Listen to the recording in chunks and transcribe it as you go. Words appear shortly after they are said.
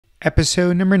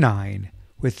Episode number 9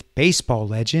 with baseball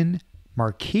legend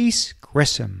Marquis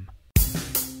Grissom.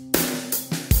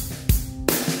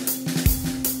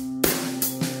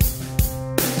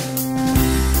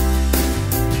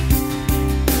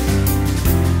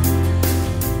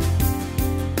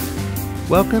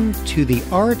 Welcome to The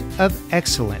Art of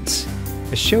Excellence,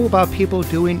 a show about people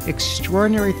doing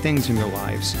extraordinary things in their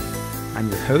lives. I'm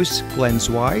your host, Glenn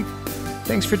Zweig.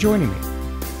 Thanks for joining me.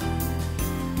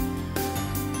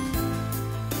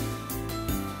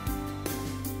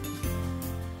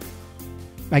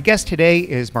 My guest today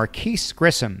is Marquis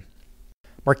Grissom.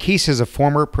 Marquis is a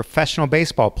former professional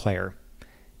baseball player.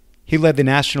 He led the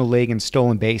National League in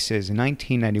stolen bases in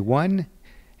 1991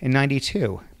 and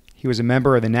 92. He was a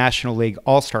member of the National League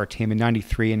All-Star team in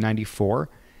 93 and 94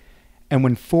 and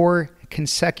won 4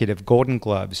 consecutive Golden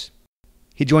Gloves.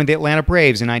 He joined the Atlanta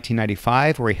Braves in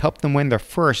 1995, where he helped them win their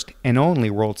first and only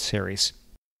World Series.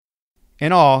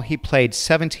 In all, he played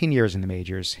 17 years in the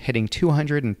majors, hitting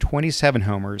 227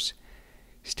 homers,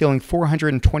 stealing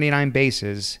 429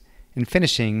 bases, and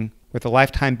finishing with a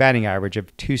lifetime batting average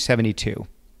of .272.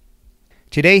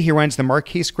 Today, he runs the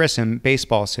Marquis Grissom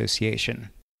Baseball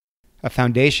Association, a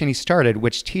foundation he started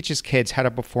which teaches kids how to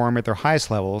perform at their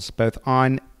highest levels, both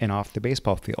on and off the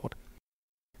baseball field.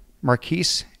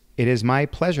 Marquis, it is my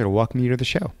pleasure to welcome you to the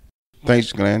show.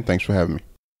 Thanks, Glenn. Thanks for having me.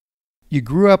 You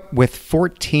grew up with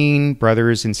 14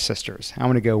 brothers and sisters. I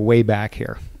want to go way back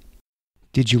here.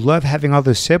 Did you love having all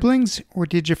those siblings, or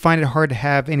did you find it hard to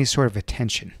have any sort of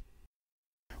attention?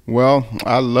 Well,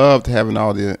 I loved having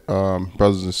all the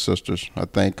brothers and sisters. I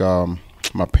think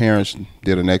my parents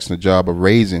did an excellent job of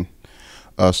raising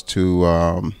us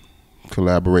to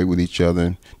collaborate with each other,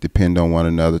 and depend on one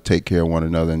another, take care of one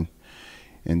another,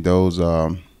 and those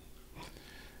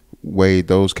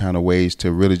kind of ways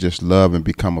to really just love and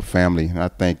become a family. And I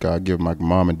think I give my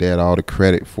mom and dad all the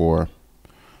credit for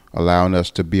allowing us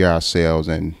to be ourselves,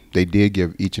 and they did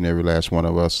give each and every last one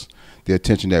of us the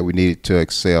attention that we needed to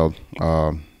excel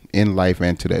in life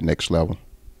and to that next level.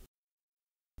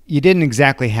 You didn't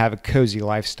exactly have a cozy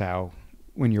lifestyle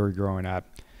when you were growing up.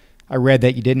 I read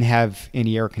that you didn't have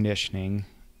any air conditioning,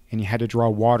 and you had to draw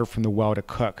water from the well to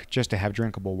cook just to have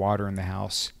drinkable water in the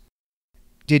house.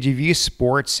 Did you view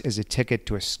sports as a ticket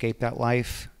to escape that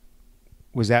life?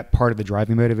 Was that part of the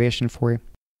driving motivation for you?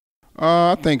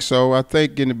 I think so. I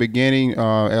think in the beginning,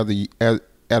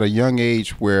 at a young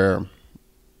age where,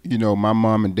 my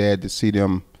mom and dad, to see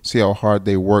how hard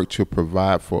they worked to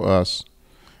provide for us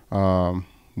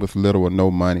with little or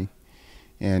no money,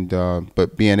 and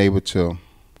but being able to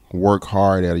work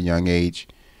hard at a young age,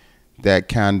 that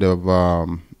kind of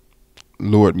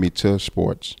lured me to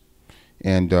sports.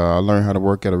 And I learned how to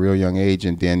work at a real young age,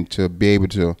 and then to be able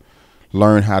to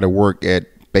learn how to work at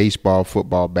baseball,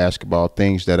 football, basketball,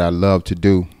 things that I love to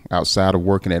do outside of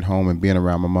working at home and being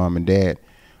around my mom and dad.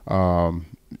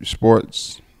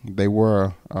 Sports, they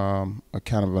were a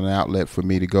kind of an outlet for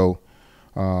me to go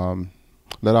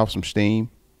let off some steam,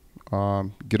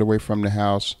 get away from the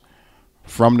house,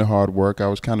 from the hard work. I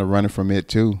was kind of running from it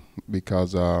too,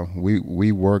 because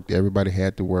we worked, everybody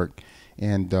had to work,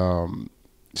 and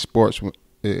sports,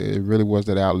 it really was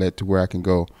that outlet to where I can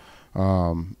go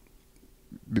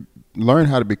learn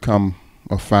how to become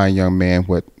a fine young man,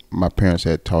 what my parents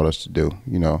had taught us to do.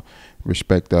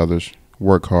 Respect others,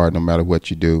 work hard no matter what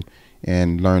you do,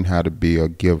 and learn how to be a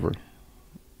giver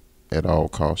at all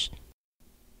costs.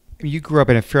 You grew up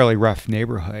in a fairly rough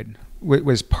neighborhood.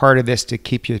 Was part of this to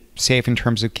keep you safe in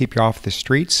terms of keep you off the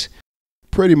streets?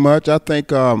 Pretty much. I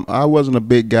think I wasn't a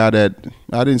big guy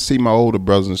I didn't see my older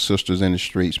brothers and sisters in the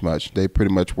streets much. They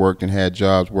pretty much worked and had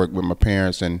jobs, worked with my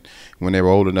parents, and when they were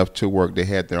old enough to work, they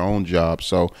had their own jobs.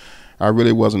 So I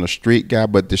really wasn't a street guy,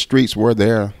 but the streets were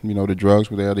there. The drugs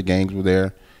were there, the gangs were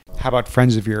there. How about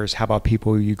friends of yours? How about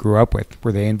people you grew up with?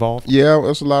 Were they involved? Yeah,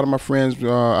 there's a lot of my friends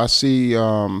I see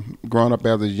growing up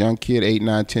as a young kid, 8,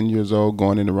 9, 10 years old,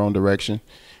 going in the wrong direction.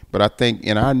 But I think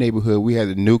in our neighborhood, we had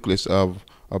a nucleus of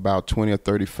about 20 or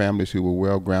 30 families who were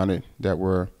well-grounded, that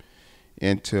were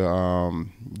into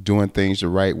doing things the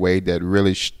right way, that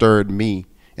really stirred me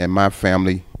and my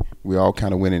family. We all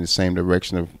kind of went in the same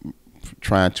direction of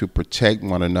trying to protect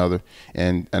one another,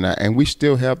 and we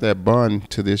still have that bond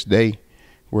to this day.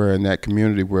 We're in that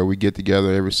community where we get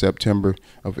together every September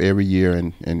of every year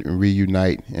and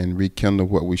reunite and rekindle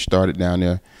what we started down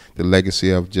there, the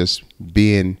legacy of just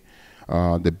being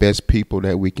the best people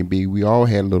that we can be. We all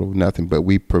had little nothing, but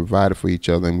we provided for each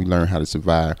other, and we learned how to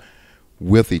survive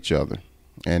with each other.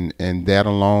 And that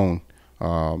alone,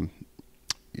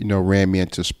 ran me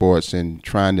into sports and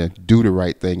trying to do the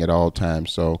right thing at all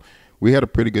times. So we had a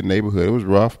pretty good neighborhood. It was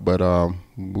rough, but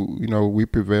we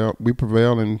prevail,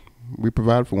 and we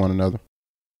provide for one another.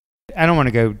 I don't want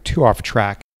to go too off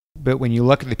track, but when you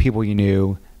look at the people you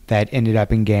knew that ended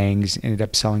up in gangs, ended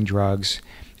up selling drugs,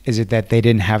 is it that they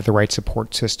didn't have the right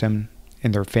support system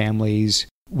in their families,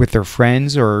 with their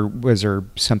friends, or was there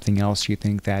something else you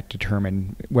think that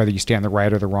determined whether you stay on the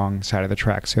right or the wrong side of the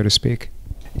track, so to speak?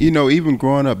 Even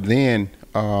growing up then,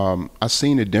 I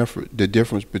seen the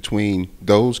difference between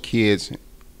those kids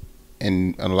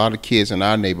and a lot of kids in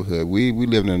our neighborhood. We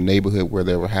lived in a neighborhood where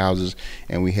there were houses,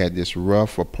 and we had this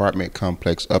rough apartment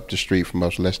complex up the street from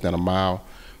us, less than a mile,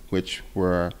 which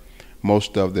where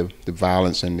most of the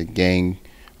violence and the gang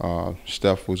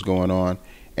stuff was going on.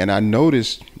 And I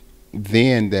noticed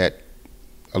then that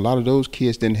a lot of those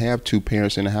kids didn't have two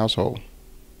parents in the household.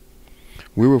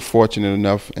 We were fortunate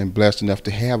enough and blessed enough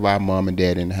to have our mom and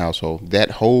dad in the household.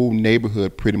 That whole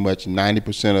neighborhood, pretty much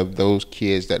 90% of those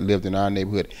kids that lived in our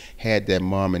neighborhood had that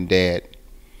mom and dad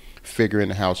figure in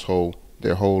the household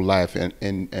their whole life.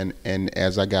 And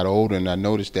as I got older, and I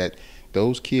noticed that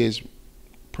those kids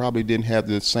probably didn't have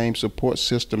the same support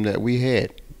system that we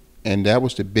had. And that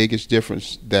was the biggest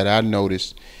difference that I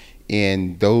noticed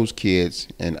in those kids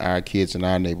and our kids in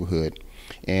our neighborhood.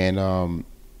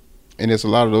 And there's a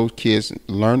lot of those kids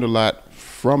learned a lot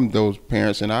from those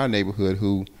parents in our neighborhood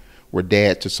who were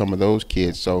dad to some of those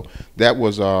kids. So that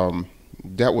was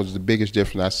the biggest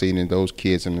difference I seen in those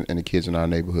kids and the kids in our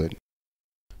neighborhood.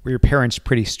 Were your parents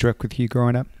pretty strict with you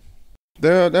growing up?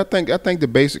 I think the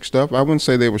basic stuff. I wouldn't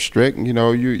say they were strict.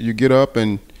 You get up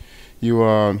and you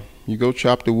go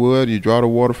chop the wood, you draw the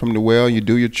water from the well, you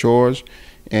do your chores,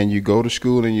 and you go to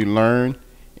school and you learn.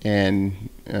 And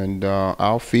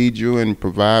I'll feed you and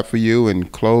provide for you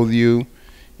and clothe you,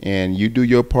 and you do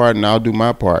your part and I'll do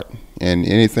my part. And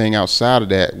anything outside of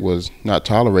that was not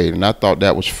tolerated, and I thought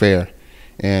that was fair.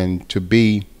 And to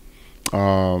be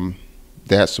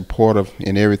that supportive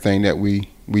in everything that we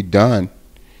done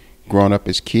growing up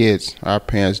as kids, our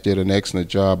parents did an excellent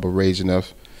job of raising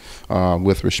us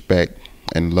with respect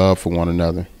and love for one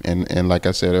another. And like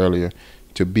I said earlier,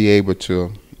 to be able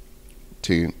to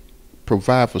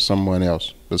provide for someone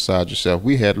else besides yourself.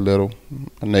 We had a little,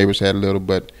 our neighbors had a little,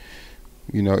 but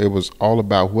it was all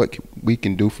about what we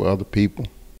can do for other people.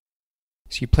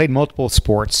 So you played multiple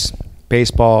sports: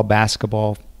 baseball,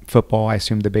 basketball, football. I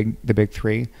assume the big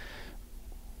three.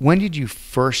 When did you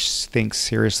first think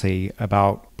seriously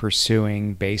about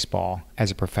pursuing baseball as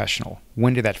a professional?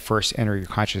 When did that first enter your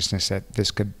consciousness that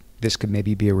this could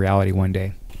maybe be a reality one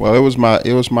day? Well, it was my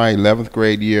 11th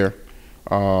grade year.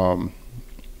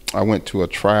 I went to a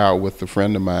tryout with a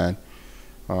friend of mine.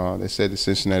 They said the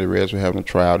Cincinnati Reds were having a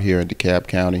tryout here in DeKalb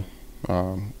County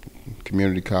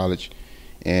Community College,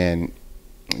 and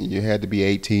you had to be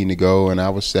 18 to go, and I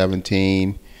was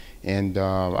 17, and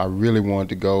I really wanted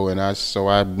to go, and so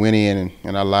I went in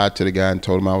and I lied to the guy and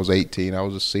told him I was 18. I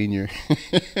was a senior,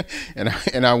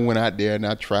 and I went out there and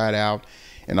I tried out,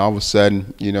 and all of a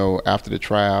sudden, after the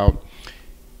tryout,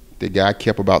 the guy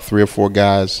kept about 3 or 4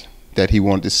 guys that he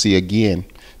wanted to see again.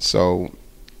 So,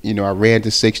 I ran to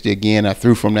 60 again. I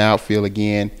threw from the outfield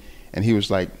again. And he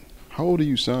was like, "How old are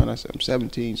you, son?" I said, "I'm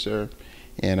 17, sir."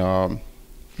 And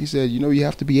he said, "You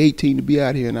have to be 18 to be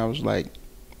out here." And I was like,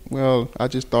 "Well, I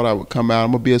just thought I would come out.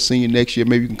 I'm going to be a senior next year.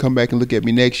 Maybe you can come back and look at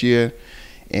me next year."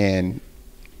 And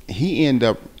he ended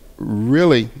up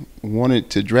really wanting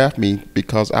to draft me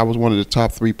because I was one of the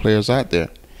top 3 players out there.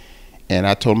 And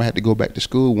I told him I had to go back to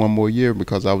school one more year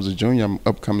because I was a junior. I'm an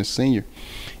upcoming senior.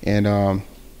 And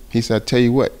he said, "I tell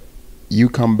you what, you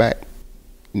come back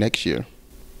next year,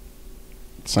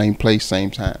 same place,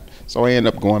 same time." So I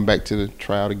ended up going back to the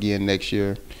tryout again next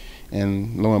year,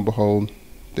 and lo and behold,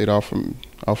 they'd offer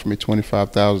me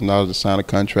 $25,000 to sign a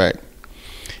contract.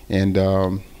 And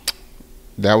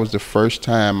that was the first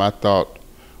time I thought,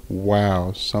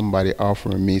 wow, somebody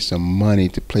offering me some money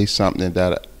to play something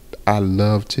that I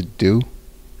love to do.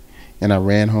 And I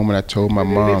ran home and I told my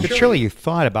mom. But surely you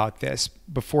thought about this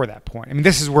before that point. I mean,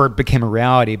 this is where it became a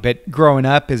reality. But growing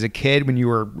up as a kid, when you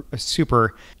were a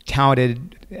super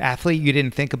talented athlete, you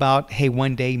didn't think about, hey,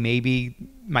 one day maybe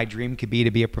my dream could be to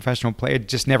be a professional player. It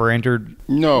just never entered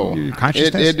your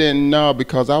consciousness? It didn't, no,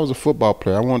 because I was a football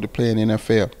player. I wanted to play in the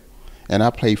NFL. And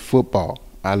I played football.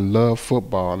 I love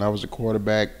football. And I was a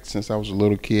quarterback since I was a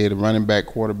little kid, a running back,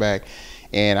 quarterback.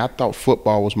 And I thought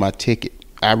football was my ticket.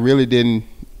 I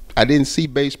didn't see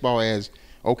baseball as,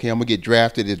 okay, I'm gonna get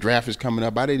drafted. The draft is coming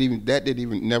up. That didn't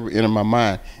even never enter my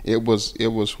mind. It was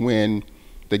when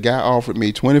the guy offered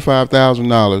me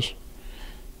 $25,000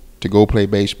 to go play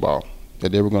baseball,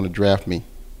 that they were gonna draft me,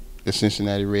 the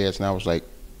Cincinnati Reds, and I was like,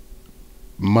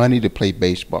 money to play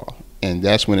baseball. And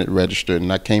that's when it registered.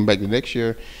 And I came back the next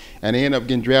year, and I ended up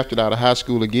getting drafted out of high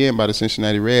school again by the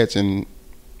Cincinnati Reds. And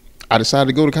I decided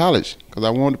to go to college because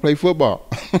I wanted to play football.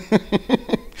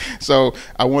 So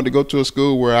I wanted to go to a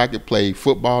school where I could play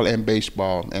football and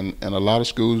baseball. And a lot of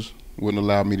schools wouldn't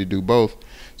allow me to do both.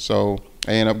 So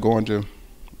I ended up going to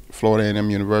Florida A&M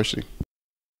University.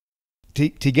 To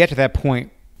get to that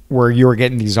point where you were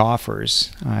getting these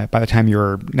offers, by the time you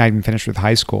were not even finished with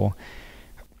high school,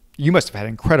 you must have had an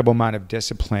incredible amount of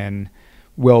discipline,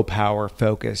 willpower,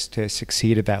 focus to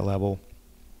succeed at that level.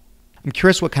 I'm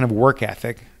curious what kind of work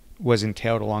ethic was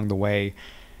entailed along the way.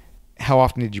 How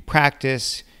often did you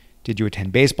practice? Did you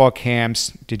attend baseball camps?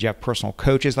 Did you have personal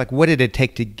coaches? Like, what did it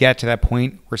take to get to that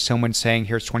point where someone's saying,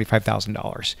 here's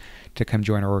 $25,000 to come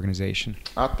join our organization?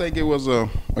 I think it was a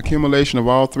accumulation of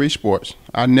all three sports.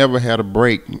 I never had a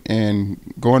break.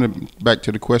 And back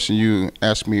to the question you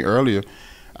asked me earlier,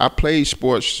 I played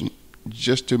sports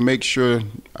just to make sure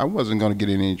I wasn't going to get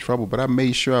in any trouble, but I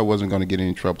made sure I wasn't going to get in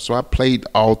any trouble. So I played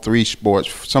all three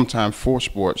sports, sometimes four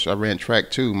sports. I ran track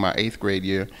too my 8th grade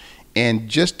year. And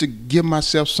just to give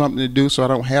myself something to do so I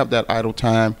don't have that idle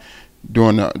time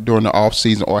during the off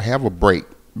season or have a break,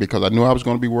 because I knew I was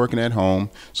going to be working at home.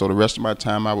 So the rest of my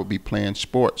time I would be playing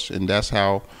sports. And that's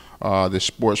how the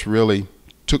sports really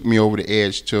took me over the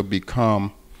edge to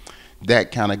become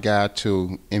that kind of guy,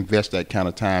 to invest that kind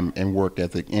of time and work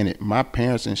ethic in it. My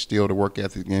parents instilled a work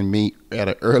ethic in me at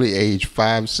an early age,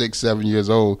 5, 6, 7 years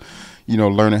old,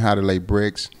 learning how to lay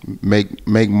bricks, make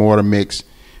mortar mix,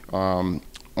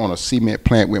 on a cement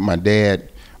plant with my dad,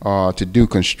 to do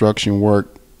construction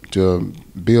work, to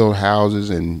build houses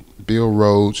and build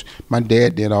roads. My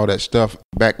dad did all that stuff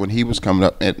back when he was coming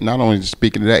up. And not only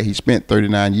speaking of that, he spent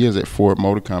 39 years at Ford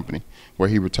Motor Company, where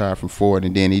he retired from Ford,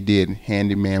 and then he did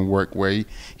handyman work where he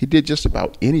did just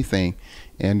about anything.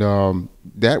 And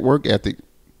that work ethic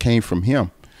came from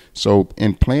him. So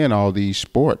in playing all these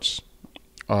sports,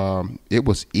 it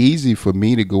was easy for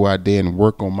me to go out there and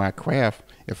work on my craft.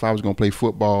 If I was going to play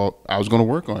football, I was going to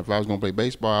work on it. If I was going to play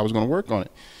baseball, I was going to work on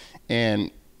it.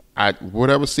 And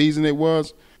whatever season it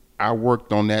was, I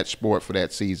worked on that sport for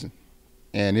that season.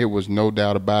 And it was no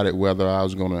doubt about it whether I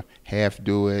was going to half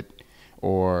do it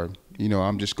or,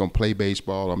 I'm just going to play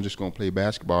baseball, I'm just going to play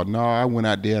basketball. No, I went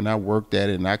out there and I worked at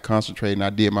it and I concentrated and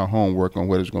I did my homework on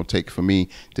what it was going to take for me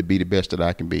to be the best that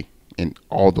I can be in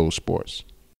all those sports.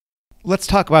 Let's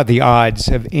talk about the odds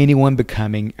of anyone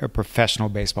becoming a professional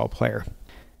baseball player.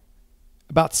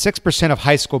 About 6% of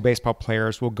high school baseball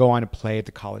players will go on to play at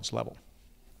the college level.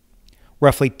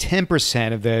 Roughly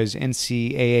 10% of those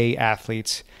NCAA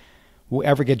athletes will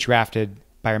ever get drafted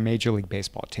by a Major League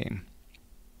Baseball team.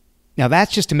 Now,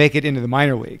 that's just to make it into the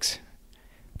minor leagues.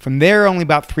 From there, only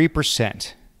about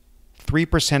 3%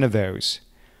 of those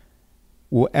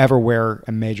will ever wear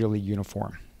a Major League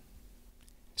uniform.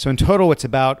 So in total, it's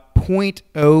about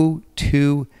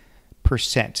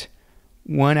 0.02%.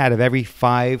 1 out of every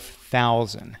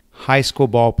 5,000 high school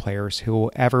ball players who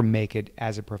will ever make it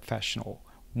as a professional.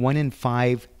 1 in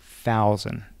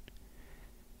 5,000.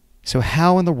 So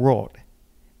how in the world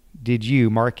did you,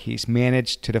 Marquis,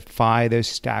 manage to defy those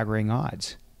staggering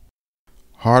odds?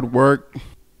 Hard work,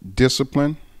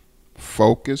 discipline,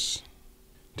 focus,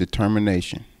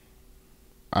 determination.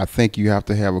 I think you have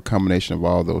to have a combination of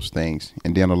all those things.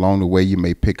 And then along the way, you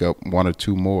may pick up 1 or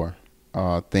 2 more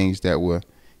things that will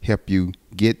help you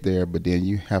get there, but then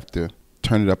you have to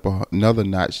turn it up another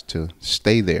notch to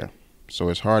stay there. So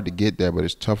it's hard to get there, but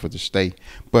it's tougher to stay.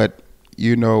 But,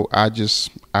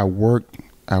 I worked,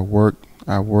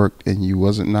 and you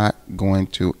wasn't not going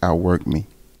to outwork me.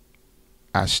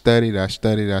 I studied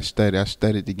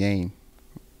the game.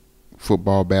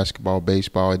 Football, basketball,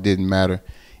 baseball, it didn't matter.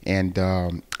 And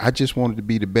I just wanted to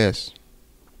be the best.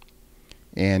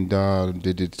 And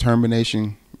the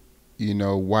determination,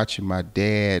 watching my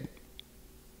dad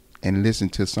and listen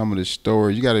to some of the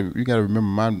stories. You gotta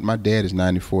remember, my dad is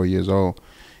 94 years old,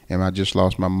 and I just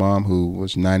lost my mom, who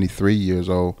was 93 years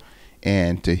old.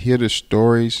 And to hear the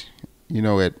stories,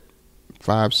 at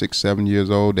 5, 6, 7 years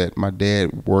old, that my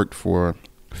dad worked for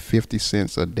 50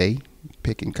 cents a day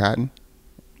picking cotton.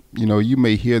 You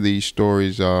may hear these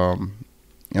stories in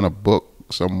a book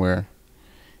somewhere,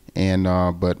 and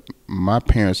but my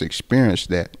parents experienced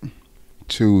that.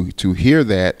 To hear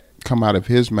that come out of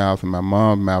his mouth and my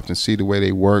mom's mouth and see the way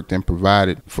they worked and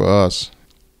provided for us,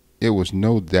 it was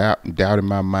no doubt in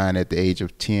my mind at the age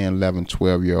of 10, 11,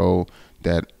 12-year-old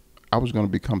that I was going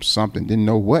to become something. Didn't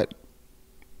know what,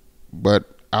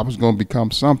 but I was going to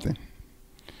become something.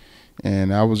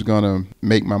 And I was going to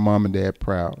make my mom and dad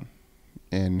proud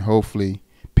and hopefully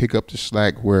pick up the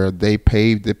slack where they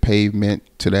paved the pavement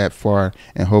to that far,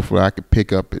 and hopefully I could pick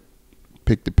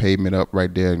the pavement up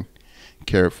right there and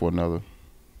carry it for another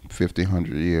 50,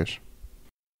 100 years.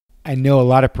 I know a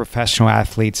lot of professional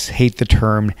athletes hate the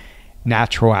term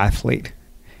natural athlete.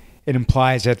 It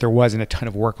implies that there wasn't a ton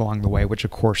of work along the way, which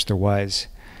of course there was.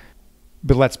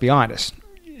 But let's be honest,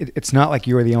 it's not like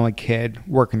you were the only kid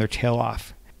working their tail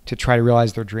off to try to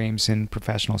realize their dreams in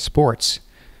professional sports.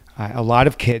 A lot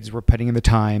of kids were putting in the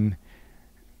time,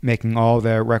 making all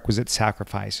the requisite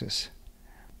sacrifices.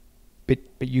 But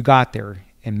you got there,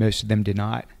 and most of them did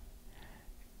not.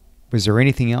 Was there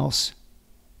anything else?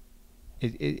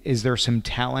 Is there some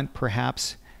talent,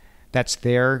 perhaps, that's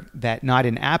there that not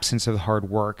in absence of the hard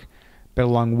work, but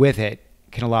along with it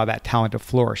can allow that talent to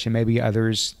flourish, and maybe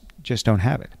others just don't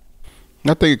have it?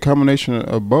 I think a combination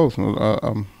of both.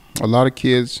 A lot of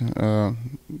kids, through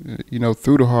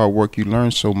the hard work, you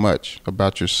learn so much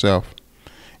about yourself.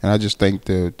 And I just think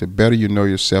the better you know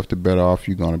yourself, the better off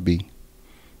you're going to be.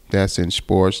 That's in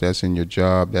sports, that's in your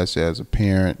job, that's as a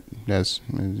parent, that's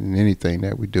in anything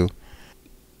that we do.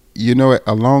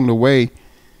 Along the way,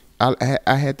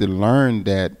 I had to learn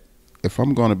that if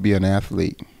I'm going to be an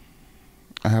athlete,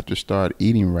 I have to start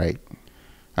eating right.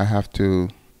 I have to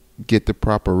get the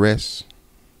proper rest.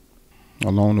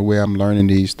 Along the way, I'm learning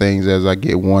these things as I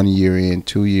get 1 year in,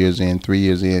 2 years in, 3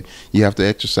 years in. You have to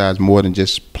exercise more than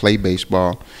just play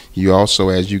baseball. You also,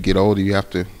 as you get older, you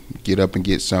have to get up and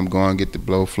get something going, get the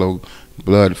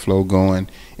blood flow going.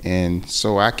 And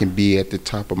so I can be at the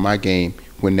top of my game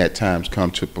when that time's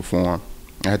come to perform.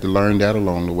 I had to learn that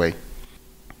along the way.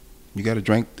 You got to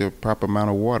drink the proper amount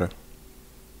of water.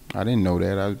 I didn't know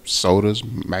that. Sodas,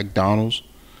 McDonald's.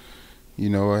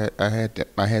 I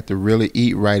had to really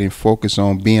eat right and focus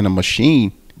on being a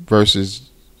machine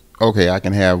versus, okay, I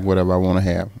can have whatever I want to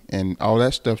have. And all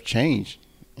that stuff changed.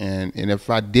 And if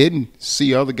I didn't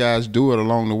see other guys do it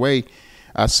along the way,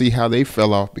 I see how they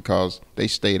fell off because they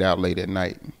stayed out late at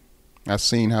night. I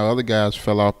seen how other guys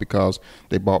fell off because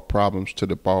they brought problems to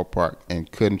the ballpark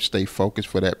and couldn't stay focused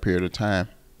for that period of time.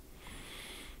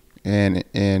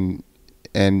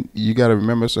 And you got to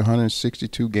remember, it's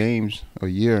 162 games a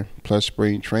year plus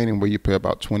spring training where you play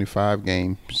about 25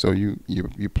 games. So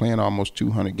you're playing almost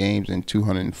 200 games in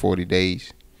 240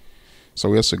 days.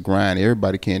 So it's a grind.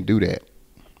 Everybody can't do that.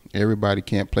 Everybody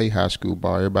can't play high school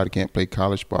ball. Everybody can't play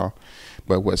college ball.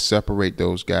 But what separates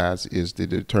those guys is the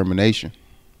determination,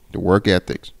 the work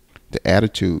ethics, the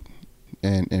attitude,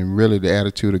 and really the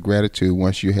attitude of gratitude.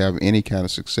 Once you have any kind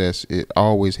of success, it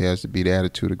always has to be the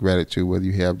attitude of gratitude, whether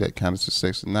you have that kind of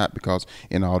success or not, because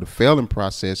in all the failing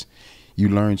process, you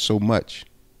learn so much.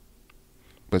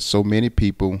 But so many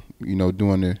people,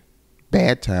 during the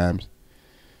bad times,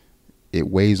 it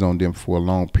weighs on them for a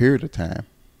long period of time.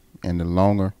 And the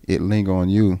longer it lingers on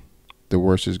you, the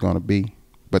worse it's going to be.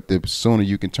 But the sooner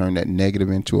you can turn that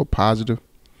negative into a positive,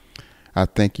 I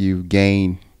think you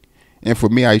gain. And for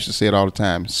me, I used to say it all the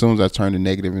time. As soon as I turn the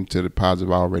negative into the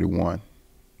positive, I already won.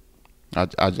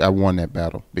 I won that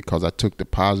battle because I took the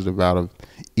positive out of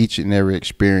each and every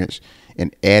experience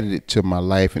and added it to my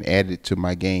life and added it to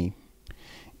my game.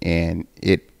 And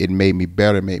it made me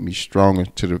better, made me stronger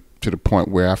to the point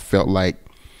where I felt like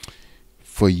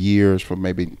for years, for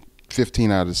maybe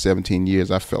 15 out of the 17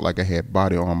 years, I felt like I had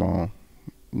body armor on.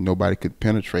 Nobody could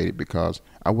penetrate it because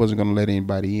I wasn't going to let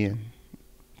anybody in.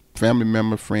 Family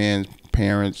member, friends,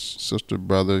 parents, sister,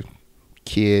 brother,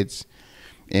 kids,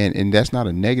 and that's not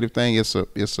a negative thing. It's a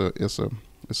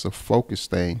focus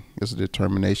thing. It's a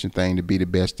determination thing to be the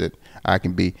best that I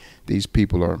can be. These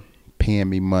people are paying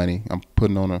me money. I'm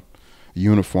putting on a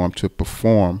uniform to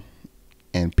perform,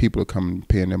 and people are coming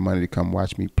paying their money to come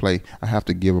watch me play. I have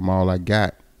to give them all I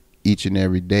got each and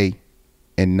every day,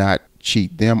 and not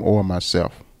cheat them or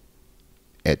myself.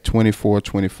 At 24,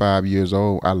 25 years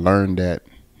old, I learned that.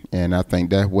 And I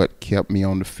think that's what kept me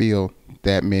on the field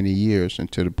that many years,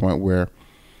 and to the point where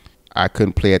I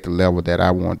couldn't play at the level that I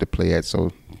wanted to play at.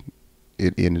 So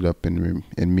it ended up in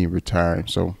me retiring.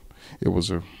 So it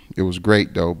was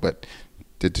great though. But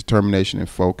the determination and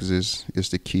focus is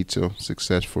the key to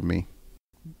success for me.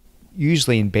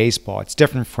 Usually in baseball, it's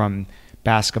different from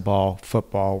basketball,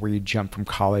 football, where you jump from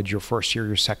college your first year,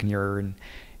 your second year,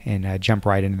 and jump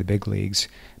right into the big leagues.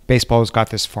 Baseball has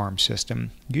got this farm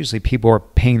system. Usually people are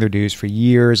paying their dues for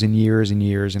years and years and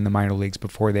years in the minor leagues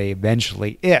before they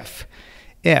eventually, if,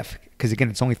 because again,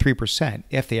 it's only 3%,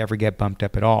 if they ever get bumped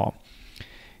up at all.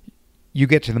 You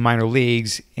get to the minor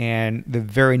leagues, and the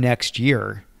very next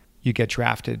year, you get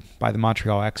drafted by the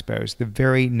Montreal Expos. The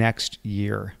very next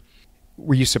year.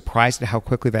 Were you surprised at how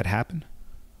quickly that happened?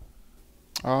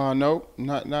 No,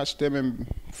 not stemming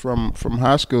from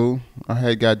high school. I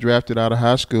had got drafted out of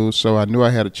high school, so I knew I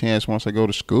had a chance once I go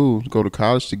to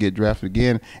college to get drafted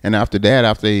again. And after that,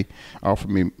 after they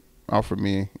offered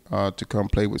me to come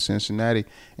play with Cincinnati,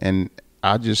 and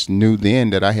I just knew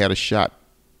then that I had a shot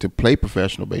to play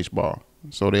professional baseball.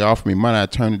 So they offered me money. I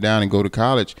turned it down and go to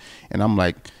college, and I'm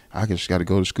like, I just got to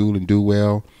go to school and do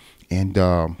well, and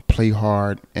play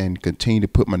hard and continue to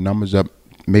put my numbers up.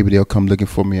 Maybe they'll come looking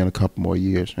for me in a couple more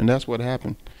years. And that's what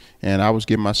happened. And I was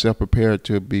getting myself prepared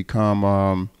to become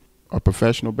a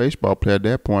professional baseball player at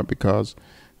that point because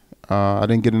I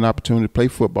didn't get an opportunity to play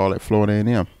football at Florida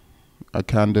A&M. I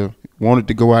kind of wanted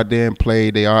to go out there and play.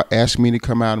 They asked me to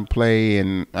come out and play,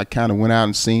 and I kind of went out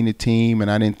and seen the team, and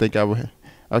I didn't think I was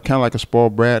kind of like a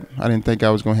spoiled brat. I didn't think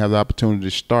I was going to have the opportunity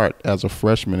to start as a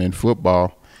freshman in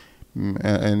football.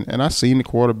 And I seen the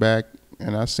quarterback,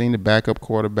 and I seen the backup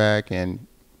quarterback, and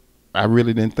I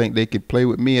really didn't think they could play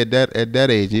with me at that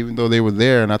age, even though they were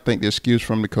there. And I think the excuse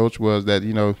from the coach was that,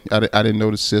 I didn't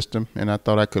know the system, and I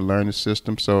thought I could learn the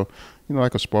system. So,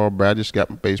 like a spoiled brat, I just got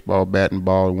my baseball bat and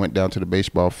ball and went down to the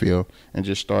baseball field and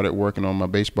just started working on my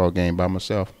baseball game by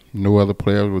myself. No other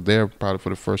players were there probably for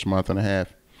the first month and a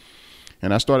half.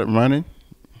 And I started running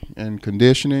and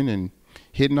conditioning and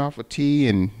hitting off a tee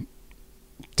and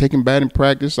taking batting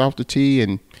practice off the tee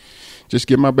and just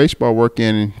get my baseball work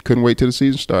in, and couldn't wait till the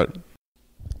season started.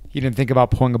 You didn't think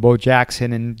about pulling a Bo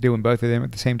Jackson and doing both of them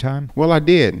at the same time? Well, I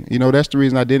did. That's the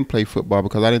reason I didn't play football,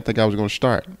 because I didn't think I was going to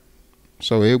start.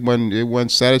 So it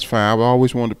wasn't satisfying. I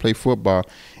always wanted to play football.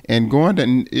 And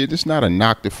it's not a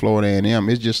knock to Florida A&M.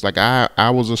 It's just like I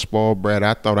was a spoiled brat.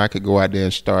 I thought I could go out there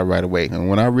and start right away. And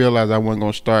when I realized I wasn't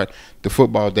going to start, the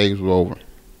football days were over.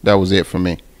 That was it for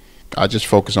me. I just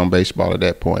focused on baseball at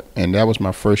that point. And that was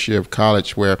my first year of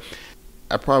college, where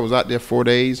I probably was out there 4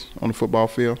 days on the football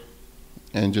field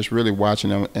and just really watching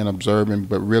them and observing,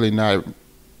 but really not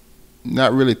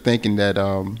really thinking that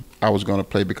I was going to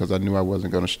play, because I knew I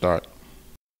wasn't going to start.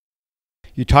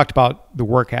 You talked about the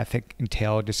work ethic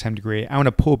entailed to some degree. I want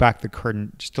to pull back the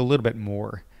curtain just a little bit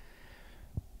more.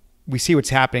 We see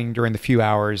what's happening during the few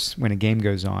hours when a game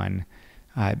goes on,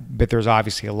 but there's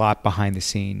obviously a lot behind the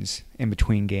scenes in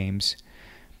between games.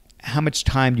 How much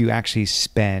time do you actually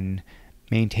spend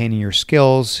maintaining your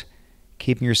skills,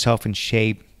 keeping yourself in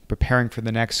shape, preparing for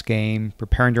the next game,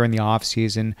 preparing during the off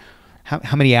season?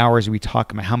 How many hours are we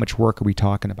talking about? How much work are we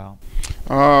talking about?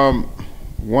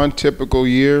 One typical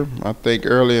year, I think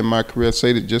early in my career,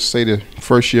 say the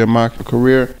first year of my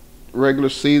career, regular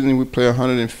season, we play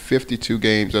 152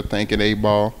 games, I think, in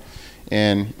A-ball.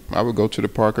 And I would go to the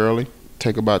park early,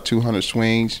 take about 200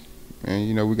 swings.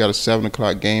 And, we got a 7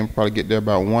 o'clock game, probably get there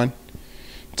about 1.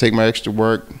 Take my extra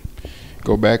work,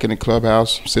 go back in the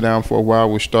clubhouse, sit down for a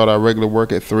while. We start our regular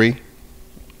work at 3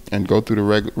 and go through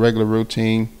the regular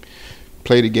routine,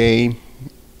 play the game,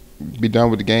 be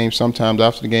done with the game. Sometimes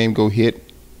after the game, go hit.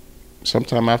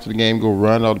 Sometime after the game, go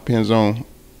run. All depends on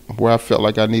where I felt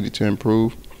like I needed to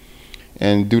improve,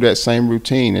 and do that same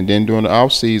routine. And then during the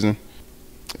off season,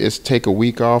 it's take a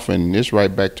week off and it's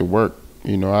right back to work.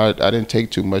 I didn't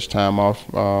take too much time off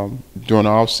during the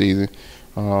off season.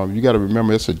 You got to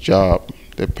remember, it's a job.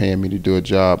 They're paying me to do a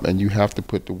job, and you have to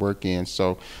put the work in.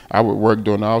 So I would work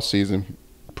during the off season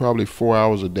probably 4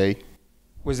 hours a day.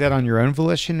 Was that on your own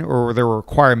volition, or were there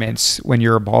requirements when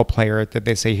you're a ball player that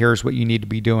they say, here's what you need to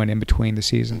be doing in between the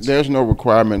seasons? There's no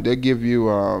requirement. They give you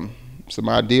some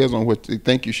ideas on what they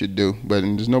think you should do, but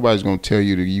there's nobody's going to tell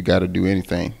you that you got to do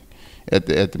anything at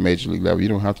the major league level. You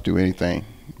don't have to do anything,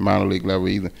 minor league level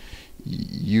either.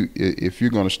 If you're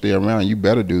going to stay around, you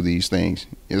better do these things.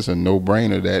 It's a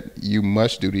no-brainer that you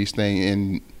must do these things.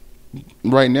 And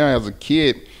right now, as a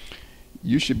kid,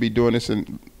 you should be doing this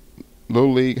in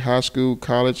little league, high school,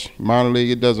 college, minor league.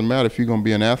 It doesn't matter. If you're going to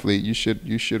be an athlete, you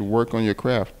should work on your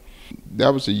craft.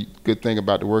 That was a good thing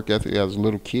about the work ethic as a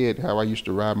little kid, how I used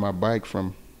to ride my bike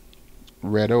from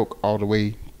Red Oak all the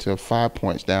way to 5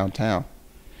 Points downtown.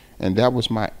 And that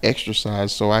was my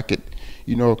exercise, so I could,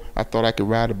 I thought I could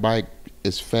ride a bike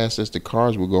as fast as the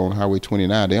cars would go on Highway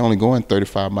 29. They're only going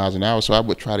 35 miles an hour, so I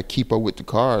would try to keep up with the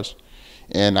cars.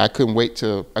 And I couldn't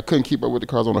keep up with the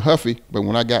cars on a Huffy, but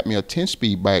when I got me a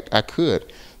 10-speed bike, I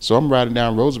could. So I'm riding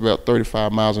down Roosevelt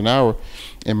 35 miles an hour,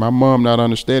 and my mom not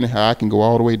understanding how I can go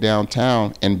all the way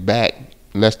downtown and back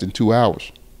less than 2 hours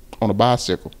on a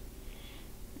bicycle.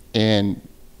 And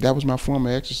that was my form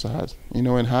of exercise. In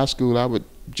high school, I would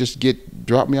just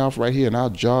drop me off right here, and I'll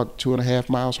jog 2.5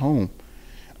 miles home.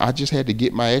 I just had to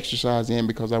get my exercise in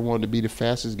because I wanted to be the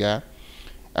fastest guy.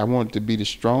 I wanted to be the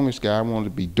strongest guy. I wanted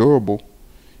to be durable.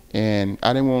 And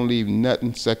I didn't want to leave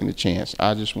nothing second to chance.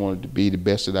 I just wanted to be the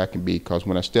best that I can be, because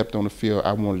when I stepped on the field,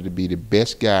 I wanted to be the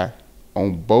best guy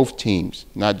on both teams,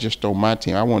 not just on my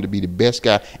team. I wanted to be the best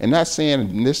guy. And not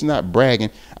saying, this is not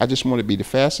bragging, I just wanted to be the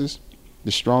fastest,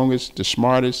 the strongest, the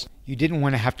smartest. You didn't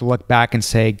want to have to look back and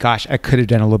say, gosh, I could have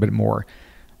done a little bit more.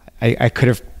 I could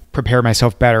have prepared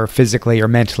myself better physically or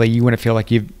mentally. You want to feel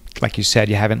like you said,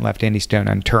 you haven't left any stone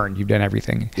unturned. You've done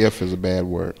everything. If is a bad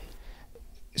word.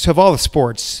 So of all the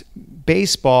sports,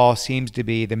 baseball seems to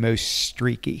be the most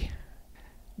streaky.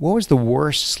 What was the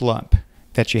worst slump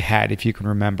that you had, if you can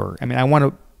remember? I mean, I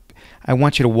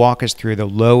want you to walk us through the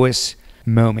lowest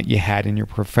moment you had in your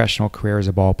professional career as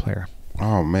a ball player.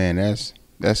 Oh man,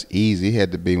 that's easy. It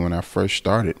had to be when I first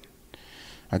started.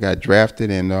 I got drafted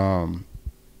and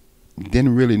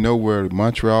didn't really know where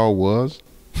Montreal was,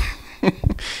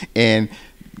 and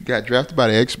got drafted by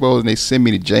the Expos, and they sent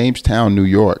me to Jamestown, New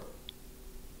York.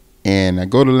 And I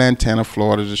go to Lantana,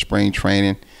 Florida, to spring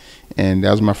training, and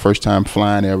that was my first time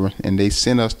flying ever. And they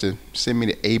sent me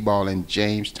to A-ball in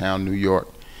Jamestown, New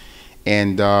York.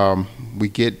 And we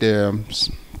get there,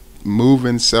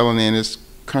 moving, selling in this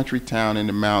country town in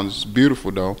the mountains. It's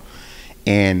beautiful though.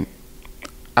 And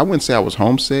I wouldn't say I was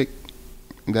homesick.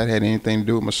 That had anything to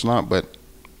do with my slump, but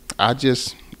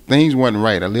things wasn't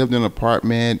right. I lived in an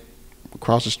apartment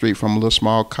across the street from a little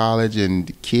small college, and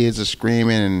the kids are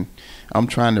screaming, and I'm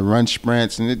trying to run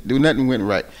sprints, and nothing went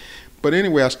right. But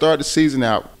anyway, I started the season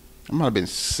out. I might have been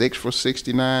 6 for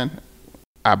 69.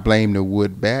 I blamed the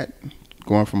wood bat,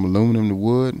 going from aluminum to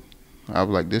wood. I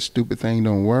was like, this stupid thing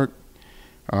don't work.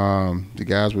 The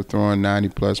guys were throwing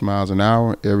 90-plus miles an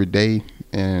hour every day,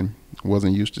 and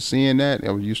wasn't used to seeing that. I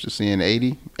was used to seeing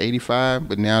 80, 85,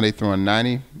 but now they're throwing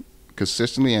 90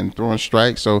 consistently and throwing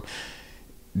strikes. So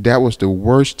that was the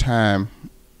worst time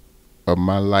of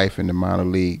my life in the minor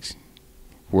leagues,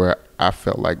 where I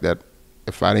felt like that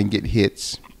if I didn't get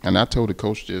hits, and I told the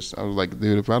coach this, I was like,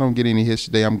 dude, if I don't get any hits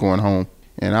today, I'm going home.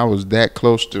 And I was that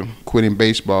close to quitting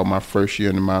baseball my first year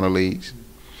in the minor leagues.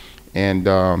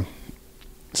 And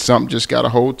something just got a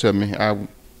hold of me. I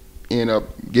ended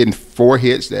up getting 4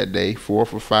 hits that day, 4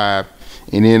 for 5,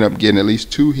 and ended up getting at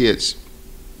least 2 hits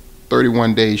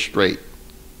 31 days straight,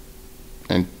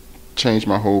 and changed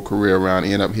my whole career around.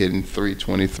 Ended up hitting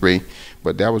 .323.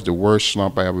 But that was the worst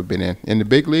slump I ever been in. In the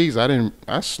big leagues,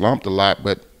 I slumped a lot,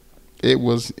 but it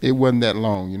wasn't that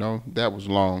long, you know. That was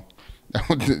long.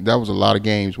 That was a lot of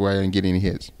games where I didn't get any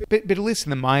hits. But at least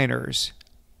in the minors,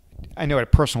 I know at a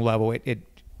personal level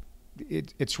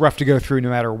it's rough to go through no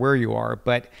matter where you are,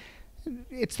 but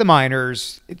it's the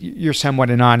minors. You're somewhat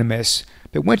anonymous.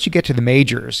 But once you get to the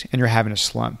majors and you're having a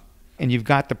slump, and you've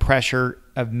got the pressure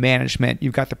of management,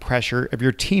 you've got the pressure of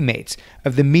your teammates,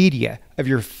 of the media, of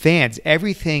your fans,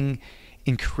 everything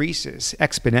increases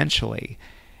exponentially.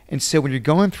 And so when you're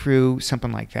going through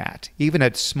something like that, even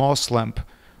a small slump,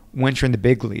 once you're in the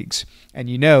big leagues, and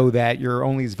you know that you're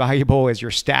only as valuable as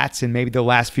your stats in maybe the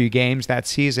last few games that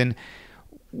season,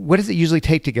 what does it usually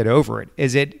take to get over it?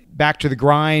 Is it back to the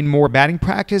grind, more batting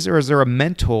practice, or is there a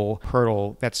mental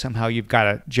hurdle that somehow you've got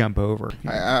to jump over?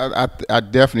 I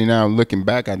definitely, now looking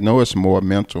back, I know it's more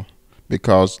mental,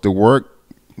 because the work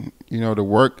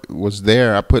was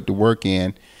there. I put the work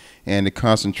in and the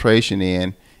concentration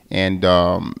in,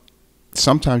 and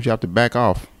sometimes you have to back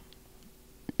off,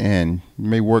 and you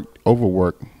may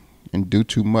overwork and do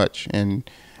too much, and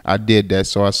I did that.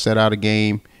 So I set out a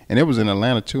game. And it was in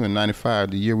Atlanta, too, in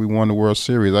 95, the year we won the World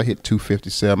Series. I hit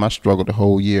 .257. I struggled the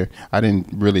whole year. I didn't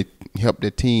really help the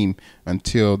team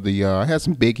until I had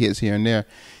some big hits here and there,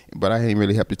 but I didn't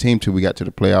really help the team till we got to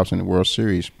the playoffs in the World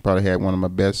Series. Probably had one of my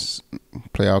best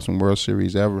playoffs and World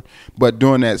Series ever. But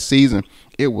during that season,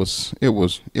 it was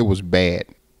bad.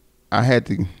 I had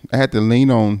to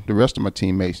lean on the rest of my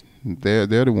teammates. They're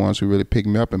the ones who really picked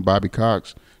me up, and Bobby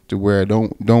Cox, to where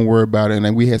don't worry about it.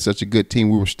 And we had such a good team,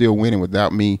 we were still winning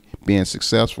without me being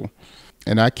successful.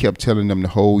 And I kept telling them the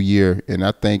whole year. And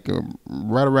I think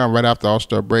right after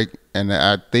All-Star break, and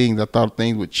I thought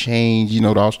things would change. You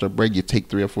know, the All-Star break, you take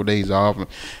 3 or 4 days off. And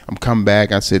I'm coming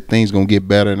back. I said things gonna get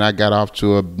better, and I got off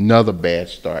to another bad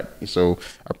start. So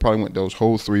I probably went those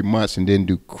whole 3 months and didn't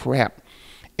do crap.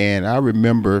 And I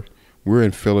remember we're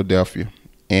in Philadelphia,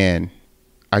 and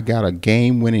I got a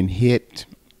game-winning hit.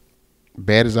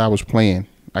 Bad as I was playing,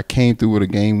 I came through with a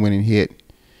game-winning hit,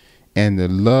 and the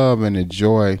love and the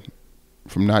joy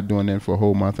from not doing that for a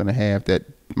whole month and a half that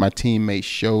my teammates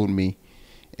showed me,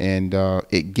 and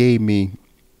it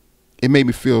made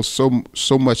me feel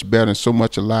so much better and so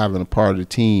much alive and a part of the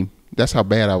team. That's how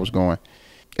bad I was going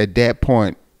at that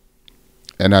point.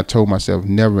 And I told myself,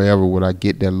 never ever would I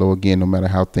get that low again, no matter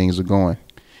how things are going.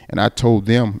 And I told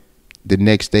them the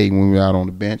next day when we were out on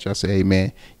the bench, I said, hey,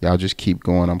 man, y'all just keep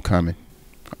going. I'm coming.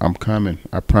 I'm coming.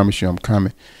 I promise you I'm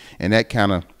coming. And I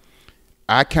kind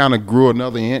of grew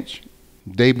another inch.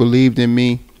 They believed in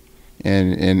me,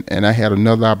 and I had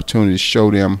another opportunity to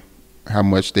show them how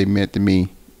much they meant to me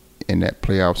in that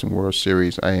playoffs and World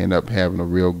Series. I ended up having a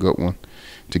real good one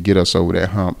to get us over that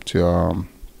hump to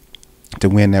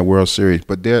win that World Series.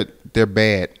 But they're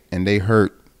bad and they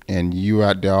hurt, and you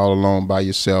out there all alone by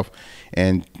yourself.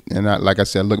 And like I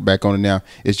said, I look back on it now,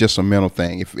 it's just a mental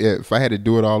thing. If I had to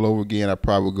do it all over again, I'd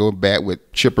probably go back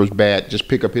with Chipper's bat, just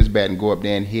pick up his bat and go up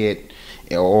there and hit,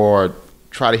 or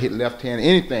try to hit left hand,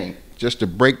 anything, just to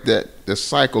break the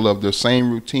cycle of the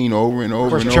same routine over and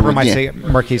over and over again. Of course, Chipper might say,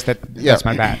 Marquis, that's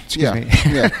my bat. Excuse me.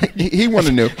 Yeah, he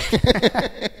wouldn't have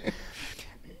knew.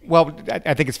 Well,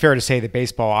 I think it's fair to say that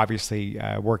baseball obviously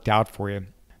worked out for you.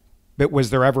 But was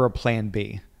there ever a plan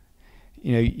B?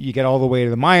 You know, you get all the way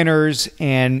to the minors,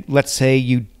 and let's say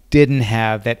you didn't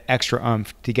have that extra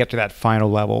oomph to get to that final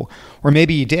level. Or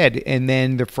maybe you did, and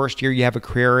then the first year you have a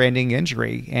career-ending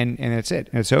injury, and that's it,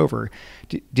 and it's over.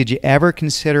 Did you ever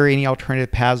consider any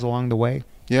alternative paths along the way?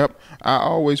 Yep. I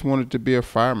always wanted to be a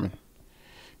fireman.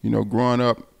 You know, growing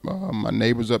up, my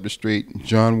neighbors up the street,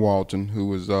 John Walton, who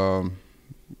was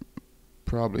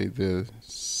probably the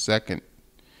second.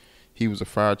 He was a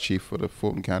fire chief for the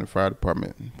Fulton County Fire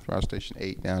Department, Fire Station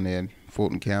 8 down there in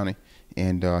Fulton County.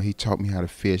 And he taught me how to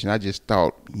fish. And I just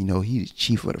thought, you know, he's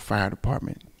chief of the fire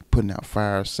department, putting out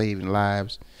fires, saving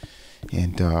lives.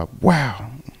 And wow,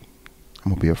 I'm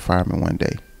going to be a fireman one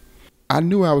day. I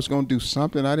knew I was going to do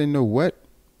something. I didn't know what,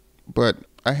 but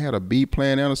I had a B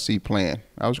plan and a C plan.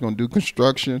 I was going to do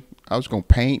construction. I was going to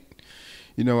paint.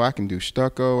 You know, I can do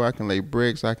stucco. I can lay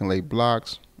bricks. I can lay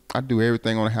blocks. I do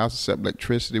everything on the house except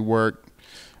electricity work.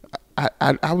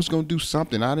 I was going to do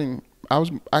something. I was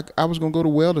going to go to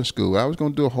welding school. I was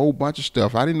going to do a whole bunch of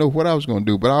stuff. I didn't know what I was going to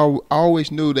do, but I always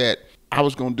knew that I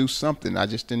was going to do something. I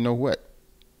just didn't know what.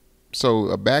 So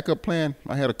a backup plan,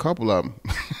 I had a couple of them.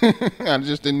 I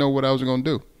just didn't know what I was going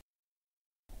to do.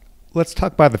 Let's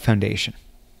talk about the foundation.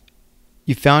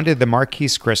 You founded the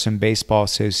Marquis Grissom Baseball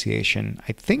Association,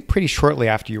 I think pretty shortly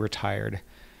after you retired,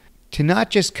 to not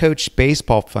just coach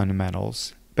baseball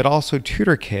fundamentals, but also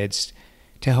tutor kids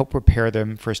to help prepare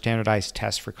them for standardized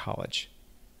tests for college.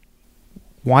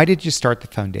 Why did you start the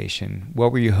foundation?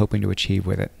 What were you hoping to achieve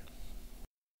with it?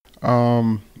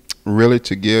 Really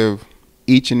to give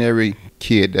each and every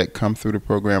kid that come through the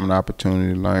program an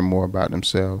opportunity to learn more about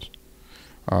themselves.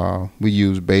 We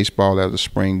use baseball as a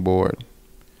springboard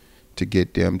to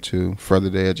get them to further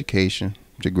their education,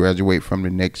 to graduate from the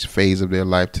next phase of their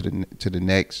life to the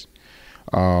next.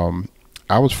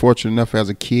 I was fortunate enough as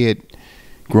a kid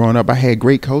growing up, I had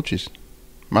great coaches.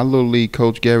 My little league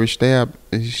coach, Gary Stab,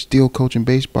 is still coaching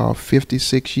baseball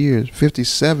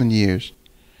 57 years.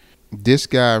 This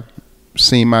guy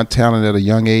seen my talent at a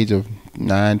young age of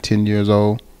 9, 10 years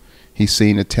old. He's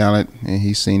seen the talent and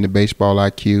he's seen the baseball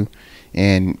IQ,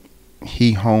 and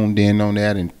he honed in on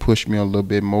that and pushed me a little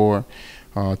bit more.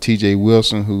 T.J.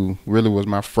 Wilson, who really was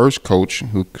my first coach,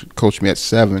 who coached me at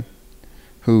 7,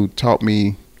 who taught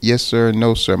me yes sir,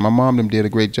 no sir. My mom and them did a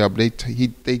great job. They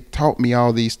taught me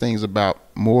all these things about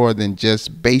more than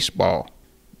just baseball,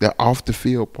 the off the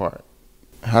field part,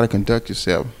 how to conduct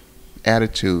yourself,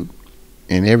 attitude,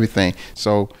 and everything.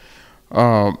 So,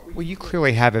 well, you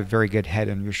clearly have a very good head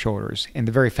on your shoulders, and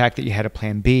the very fact that you had a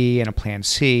plan B and a plan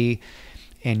C,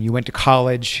 and you went to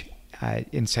college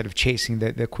instead of chasing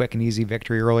the quick and easy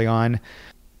victory early on.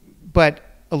 But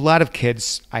a lot of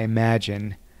kids, I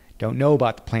imagine, don't know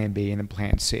about the plan B and the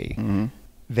plan C. Mm-hmm.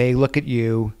 They look at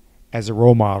you as a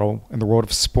role model in the world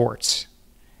of sports,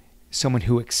 someone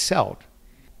who excelled,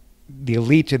 the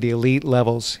elite of the elite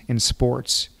levels in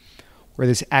sports, where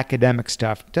this academic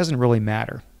stuff doesn't really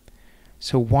matter.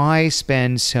 So why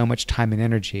spend so much time and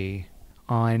energy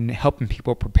on helping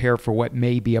people prepare for what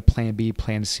may be a plan B,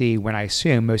 plan C, when I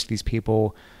assume most of these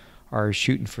people are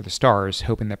shooting for the stars,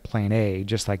 hoping that plan A,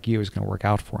 just like you, is going to work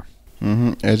out for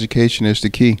them? Mm-hmm. Education is the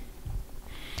key.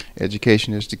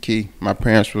 Education is the key. My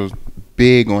parents were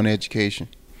big on education.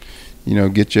 You know,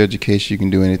 get your education, you can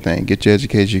do anything. Get your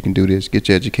education, you can do this. Get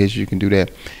your education, you can do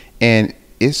that. And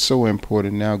it's so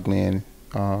important now, Glenn.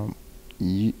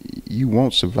 You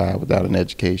won't survive without an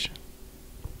education.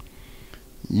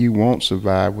 You won't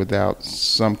survive without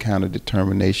some kind of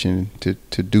determination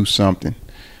to do something.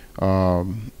 The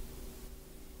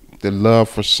love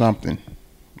for something,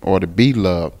 or to be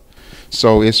loved.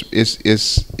 So it's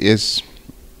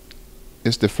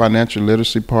the financial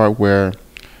literacy part where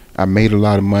I made a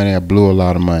lot of money, I blew a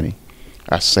lot of money,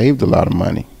 I saved a lot of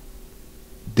money.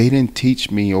 they didn't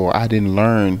teach me, or I didn't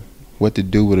learn what to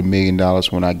do with $1 million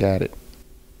when I got it.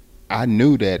 I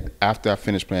knew that after I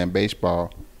finished playing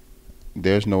baseball,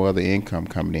 there's no other income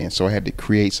coming in. So I had to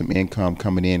create some income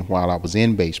coming in while I was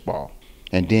in baseball,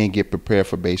 and then get prepared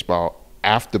for baseball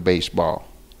after baseball,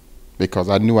 because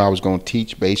I knew I was going to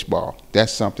teach baseball.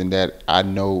 That's something that I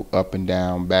know up and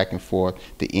down, back and forth,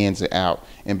 the ins and out.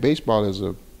 And baseball is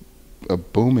a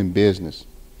booming business.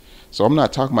 So I'm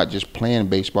not talking about just playing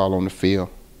baseball on the field.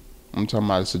 I'm talking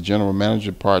about it's a general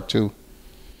manager part too.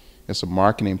 It's a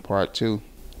marketing part too.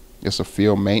 It's a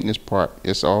field maintenance part.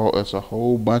 It's a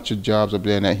whole bunch of jobs up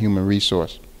there in that human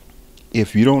resource.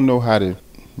 If you don't know how to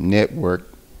network,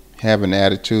 have an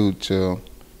attitude to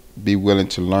be willing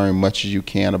to learn much as you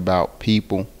can about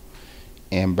people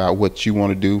and about what you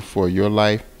want to do for your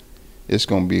life, it's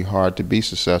going to be hard to be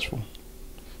successful.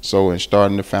 So in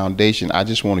starting the foundation, I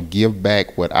just want to give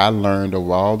back what I learned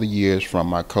over all the years from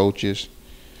my coaches,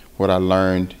 what I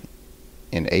learned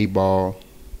in A-ball,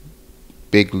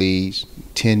 big leagues,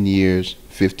 10 years,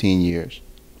 15 years.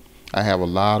 I have a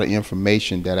lot of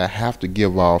information that I have to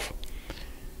give off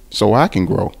so I can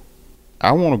grow.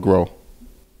 I want to grow.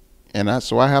 And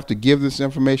so I have to give this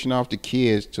information off to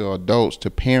kids, to adults,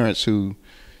 to parents who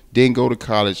didn't go to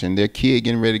college and their kid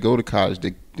getting ready to go to college,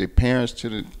 the parents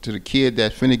to the kid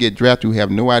that's finna get drafted who have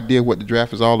no idea what the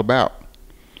draft is all about.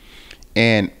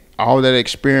 And all that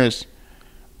experience,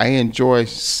 I enjoy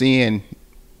seeing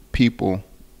people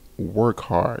work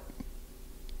hard,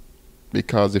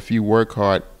 because if you work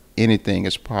hard, anything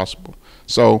is possible.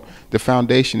 So the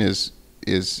foundation is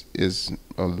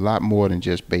a lot more than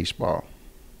just baseball.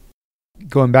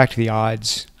 Going back to the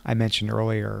odds I mentioned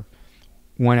earlier,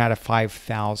 1 out of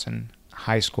 5,000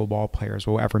 high school ball players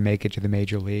will ever make it to the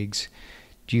major leagues.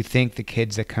 Do you think the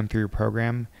kids that come through your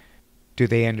program, do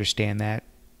they understand that?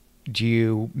 Do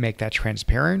you make that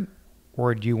transparent,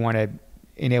 or do you want to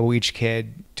enable each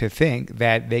kid to think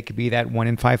that they could be that 1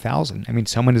 in 5,000? I mean,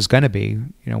 someone is going to be,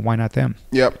 why not them?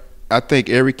 Yep. I think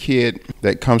every kid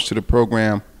that comes to the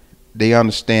program, they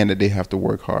understand that they have to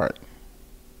work hard.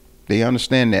 They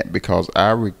understand that, because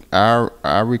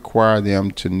I require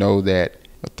them to know that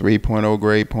a 3.0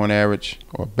 grade point average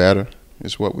or better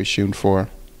is what we're shooting for.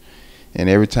 And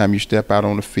every time you step out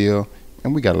on the field,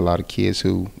 and we got a lot of kids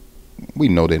who we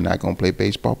know they're not going to play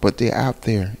baseball, but they're out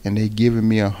there and they're giving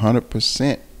me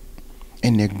 100%,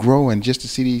 and they're growing. Just to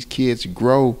see these kids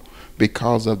grow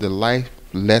because of the life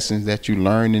lessons that you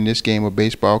learn in this game of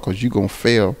baseball, because you're going to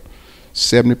fail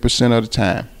 70% of the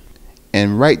time.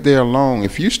 And right there alone,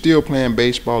 if you're still playing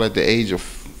baseball at the age of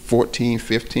 14,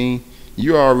 15,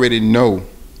 you already know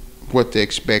what to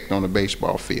expect on the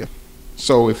baseball field.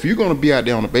 So if you're going to be out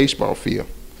there on the baseball field,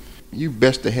 you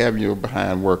best to have your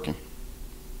behind working.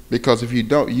 Because if you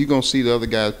don't, you're going to see the other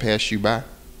guys pass you by.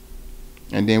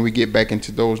 And then we get back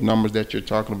into those numbers that you're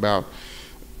talking about.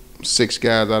 6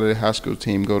 guys out of the high school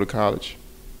team go to college.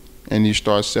 And you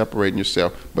start separating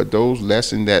yourself. But those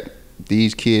lessons that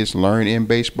these kids learn in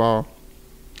baseball,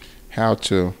 how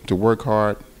to work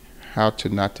hard, how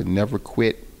to never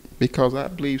quit. Because I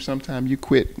believe sometimes you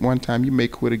quit one time, you may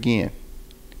quit again.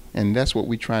 And that's what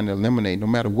we're trying to eliminate, no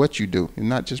matter what you do. And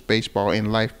not just baseball,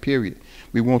 in life, period.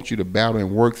 We want you to battle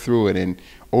and work through it and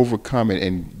overcome it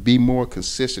and be more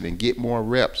consistent and get more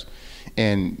reps.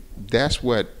 And that's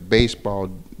what baseball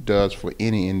does for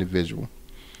any individual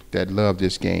that love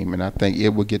this game. And I think it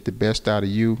will get the best out of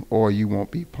you, or you won't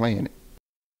be playing it.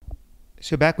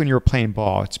 So back when you were playing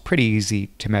ball, it's pretty easy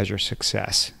to measure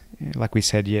success. Like we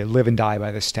said, you live and die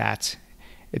by the stats.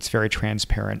 It's very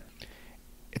transparent.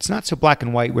 It's not so black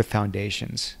and white with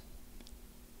foundations.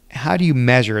 How do you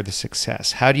measure the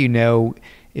success? How do you know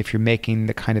if you're making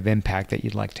the kind of impact that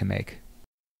you'd like to make?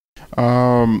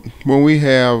 When we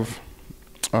have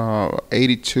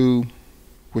 82,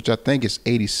 which I think is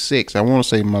 86, I want to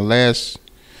say my last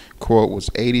quote was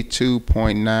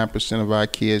 82.9% of our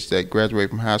kids that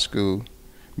graduate from high school,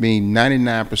 meaning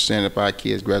 99% of our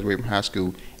kids graduate from high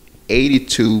school,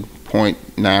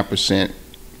 82.9%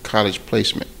 college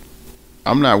placement.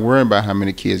 I'm not worrying about how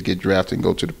many kids get drafted and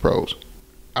go to the pros.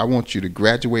 I want you to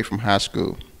graduate from high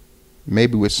school,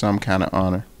 maybe with some kind of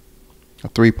honor, a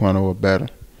 3.0 or better,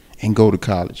 and go to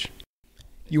college.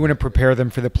 You want to prepare them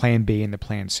for the plan B and the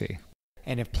plan C.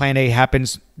 And if plan A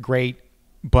happens, great,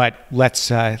 but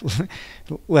let's not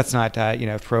throw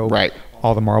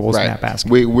all the marbles in that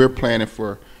basket. We're planning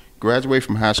for graduate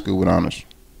from high school with honors,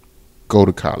 go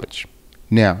to college.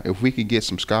 Now, if we could get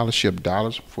some scholarship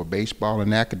dollars for baseball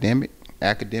and academic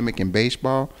and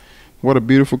baseball, what a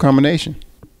beautiful combination.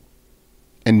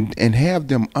 And have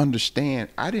them understand.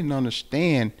 I didn't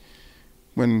understand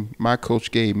when my coach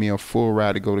gave me a full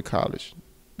ride to go to college.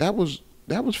 that was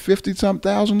 $50-something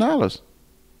thousand. That's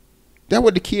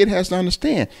what the kid has to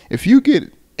understand. If you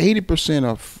get 80%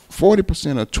 or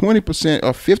 40% or 20%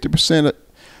 or 50%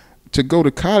 to go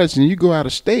to college and you go out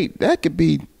of state, that could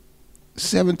be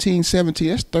 17, that's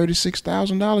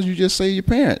 $36,000 you just saved your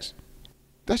parents.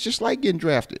 That's just like getting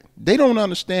drafted. They don't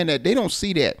understand that. They don't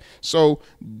see that. So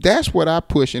that's what I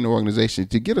push in the organization,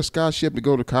 to get a scholarship to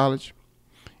go to college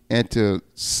and to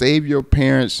save your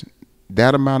parents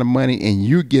that amount of money, and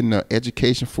you're getting an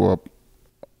education for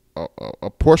a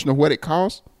portion of what it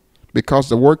costs because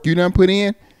the work you done put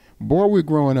in. Boy, we're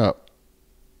growing up.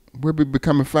 We're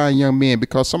becoming fine young men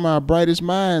because some of our brightest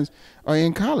minds are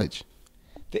in college.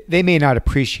 They may not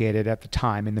appreciate it at the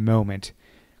time, in the moment,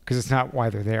 because it's not why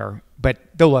they're there. But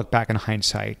they'll look back in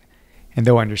hindsight, and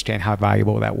they'll understand how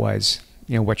valuable that was,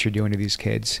 what you're doing to these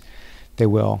kids. They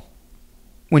will.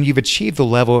 When you've achieved the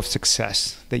level of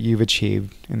success that you've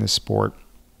achieved in the sport,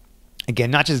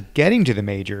 again, not just getting to the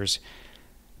majors,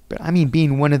 but I mean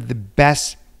being one of the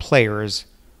best players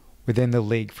within the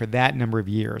league for that number of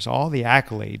years, all the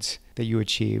accolades that you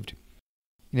achieved,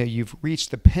 you've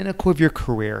reached the pinnacle of your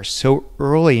career so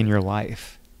early in your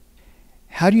life.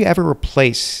 How do you ever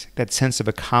replace that sense of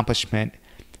accomplishment,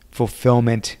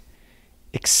 fulfillment,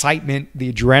 excitement,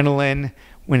 the adrenaline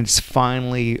when it's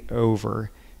finally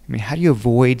over? I mean, how do you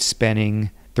avoid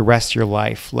spending the rest of your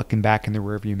life looking back in the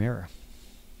rearview mirror?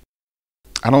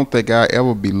 I don't think I'll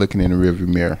ever be looking in the rearview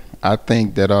mirror. I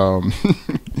think that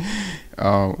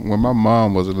when my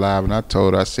mom was alive and I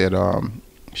told her, I said,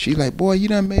 she like, boy, you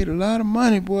done made a lot of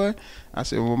money, boy. I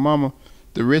said, well, mama,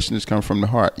 the richness comes from the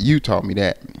heart. You taught me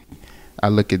that. I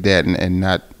look at that and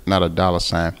not a dollar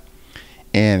sign.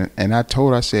 And I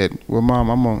told her, I said, well, mom,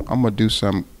 I'm gonna do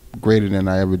something greater than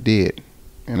I ever did.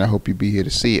 And I hope you be here to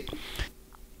see it.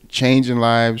 Changing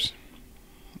lives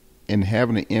and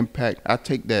having an impact. I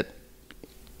take that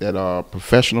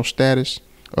professional status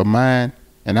of mine,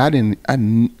 and I didn't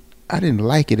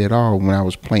like it at all when I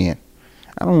was playing.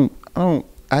 I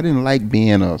didn't like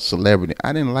being a celebrity.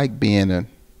 I didn't like being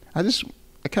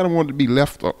I kind of wanted to be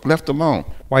left alone.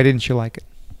 Why didn't you like it?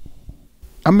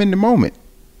 I'm in the moment.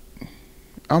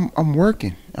 I'm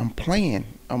working. I'm playing.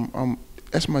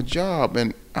 That's my job,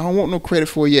 and I don't want no credit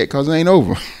for it yet because it ain't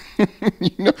over.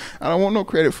 I don't want no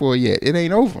credit for it yet. It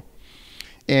ain't over.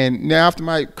 And now after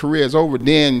my career is over,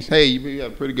 then, hey, you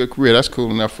got a pretty good career. That's cool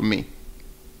enough for me.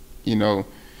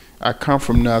 I come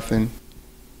from nothing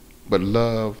but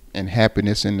love and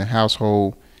happiness in the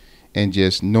household, and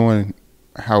just knowing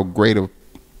how great of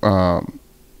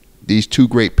these two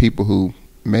great people who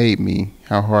made me,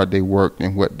 how hard they worked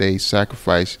and what they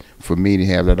sacrificed for me to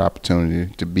have that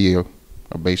opportunity to be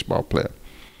a baseball player.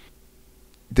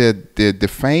 The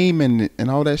fame and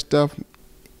all that stuff,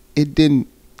 it didn't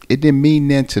mean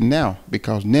then to now,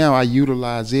 because now I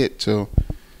utilize it to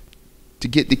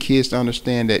get the kids to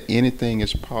understand that anything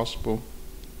is possible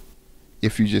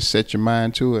if you just set your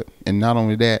mind to it. And not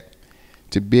only that,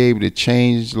 to be able to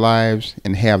change lives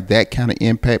and have that kind of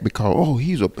impact because, oh,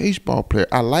 he's a baseball player.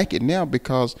 I like it now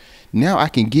because now I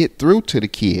can get through to the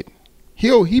kid.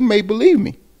 He may believe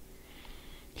me.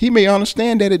 He may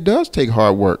understand that it does take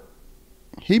hard work.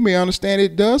 He may understand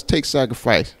it does take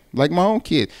sacrifice. Like my own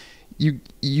kid.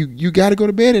 You got to go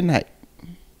to bed at night.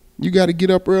 You got to get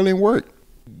up early and work.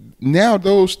 Now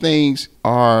those things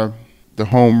are the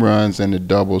home runs and the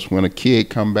doubles when a kid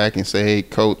come back and say, hey,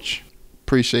 coach,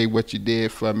 appreciate what you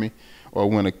did for me. Or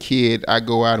when I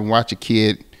go out and watch a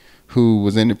kid who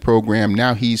was in the program,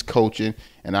 now he's coaching,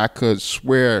 and I could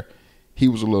swear he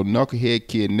was a little knucklehead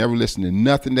kid, never listened to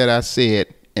nothing that I said,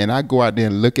 and I go out there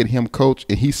and look at him coach,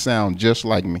 and he sounds just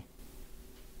like me.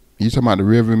 You talking about the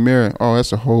rearview mirror? Oh,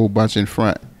 that's a whole bunch in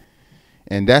front.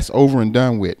 And that's over and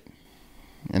done with.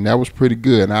 And that was pretty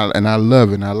good. And I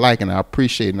love it, and I like it, and I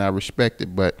appreciate it, and I respect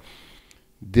it. But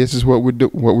this is what we're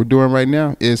doing right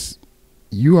now. Is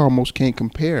you almost can't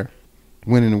compare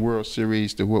winning the World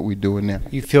Series to what we're doing now.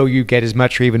 You feel you get as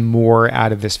much or even more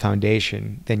out of this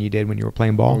foundation than you did when you were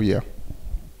playing ball?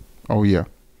 Oh, yeah.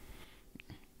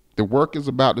 The work is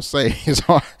about the same.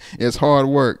 It's hard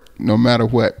work no matter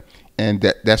what. And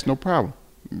that's no problem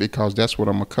because that's what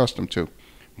I'm accustomed to.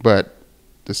 But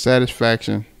the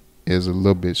satisfaction is a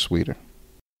little bit sweeter.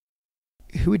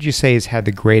 Who would you say has had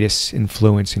the greatest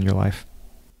influence in your life?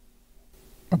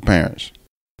 My parents.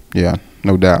 Yeah,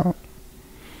 no doubt.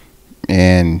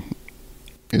 And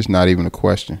it's not even a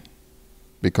question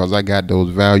because I got those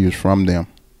values from them.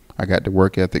 I got the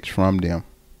work ethics from them.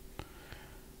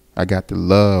 I got the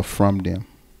love from them.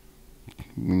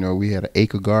 We had an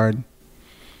acre garden,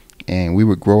 and we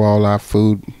would grow all our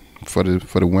food for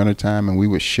the winter time, and we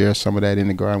would share some of that in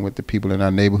the garden with the people in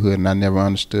our neighborhood. And I never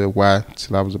understood why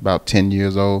till I was about 10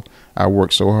 years old. I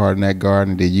worked so hard in that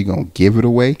garden that you gonna give it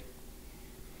away.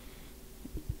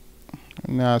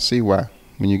 Now I see why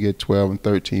when you get 12 and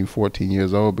 13, 14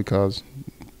 years old, because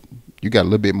you got a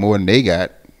little bit more than they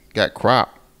got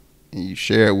crop, and you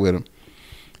share it with them,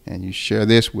 and you share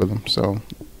this with them. So,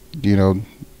 you know,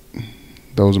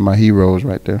 those are my heroes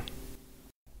right there.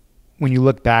 When you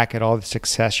look back at all the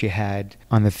success you had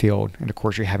on the field, and of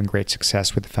course you're having great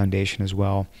success with the foundation as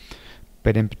well,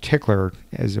 but in particular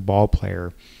as a ball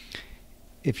player,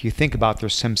 if you think about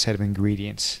there's some set of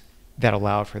ingredients that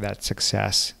allowed for that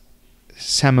success,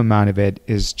 some amount of it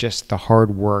is just the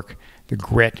hard work, the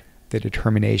grit, the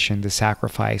determination, the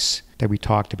sacrifice that we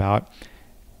talked about.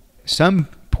 Some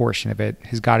portion of it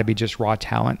has got to be just raw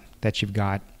talent that you've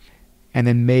got. And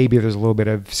then maybe there's a little bit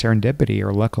of serendipity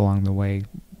or luck along the way.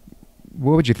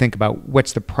 What would you think about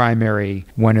what's the primary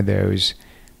one of those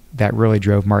that really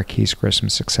drove Marquis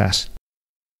Grissom's success?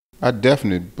 I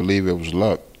definitely believe it was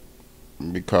luck,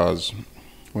 because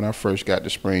when I first got to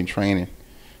spring training,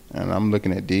 and I'm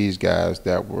looking at these guys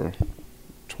that were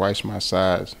twice my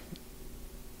size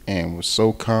and was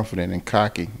so confident and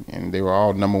cocky, and they were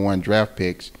all #1 draft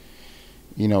picks,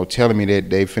 you know, telling me that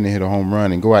they finna hit a home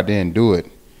run and go out there and do it.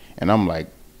 And I'm like,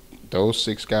 those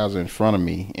 6 guys in front of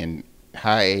me in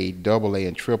high A, double A,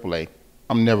 and triple A,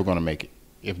 I'm never gonna make it.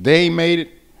 If they ain't made it,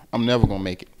 I'm never gonna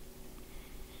make it.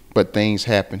 But things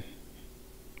happen.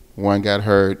 One got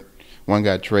hurt, one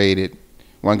got traded,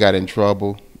 one got in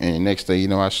trouble, and the next thing you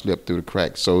know, I slipped through the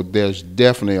cracks. So there's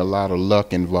definitely a lot of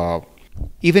luck involved.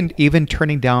 Even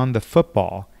turning down the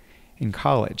football in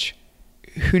college,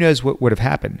 who knows what would have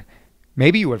happened?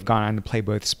 Maybe you would have gone on to play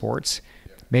both sports.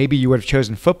 Maybe you would have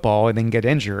chosen football and then get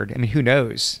injured. I mean, who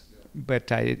knows?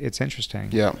 But it's interesting.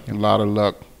 Yeah, a lot of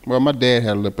luck. Well, my dad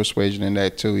had a little persuasion in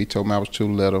that too. He told me I was too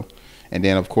little. And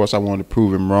then, of course, I wanted to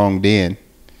prove him wrong then.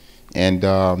 And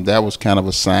that was kind of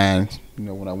a sign, you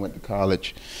know, when I went to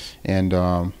college. And,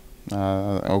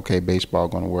 okay, baseball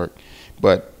going to work.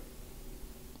 But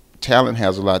talent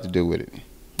has a lot to do with it.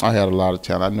 I had a lot of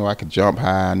talent. I knew I could jump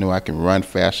high. I knew I could run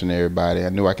faster than everybody. I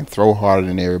knew I could throw harder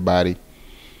than everybody.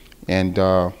 And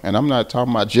I'm not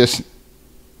talking about just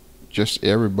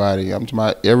everybody. I'm talking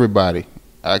about everybody.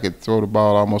 I could throw the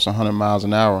ball almost 100 miles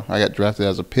an hour. I got drafted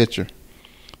as a pitcher.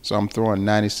 So I'm throwing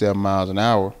 97 miles an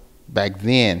hour back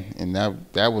then. And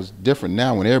that was different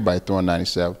now when everybody's throwing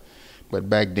 97. But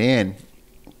back then,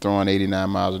 throwing 89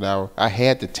 miles an hour, I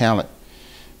had the talent.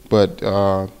 But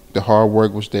the hard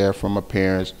work was there from my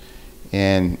parents.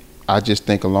 And I just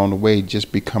think along the way,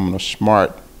 just becoming a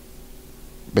smart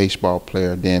baseball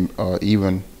player, then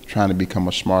even trying to become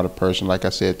a smarter person, like I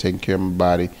said, taking care of my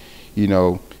body, you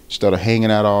know, instead of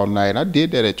hanging out all night. I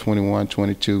did that at 21,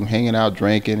 22, hanging out,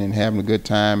 drinking, and having a good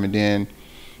time, and then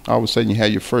all of a sudden you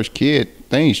have your first kid,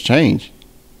 things change.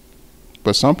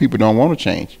 But some people don't want to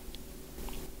change.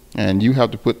 And you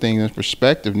have to put things in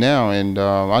perspective now, and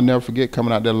I'll never forget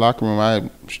coming out that locker room. I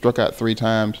struck out 3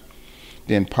 times,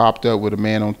 then popped up with a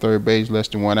man on third base, less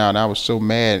than 1 out, and I was so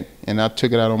mad, and I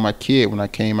took it out on my kid when I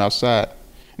came outside.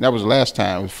 And that was the last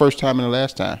time. It was the first time and the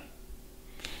last time.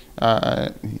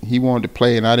 He wanted to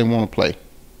play, and I didn't want to play.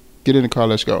 Get in the car,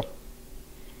 let's go.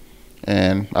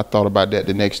 And I thought about that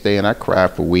the next day, and I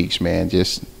cried for weeks, man.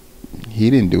 Just, he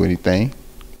didn't do anything.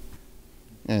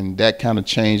 And that kind of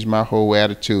changed my whole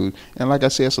attitude. And like I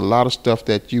said, it's a lot of stuff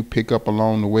that you pick up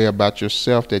along the way about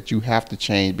yourself that you have to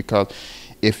change, because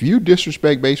if you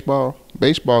disrespect baseball,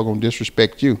 baseball gonna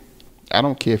disrespect you. I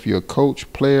don't care if you're a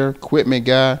coach, player, equipment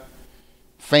guy,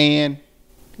 fan.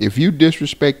 If you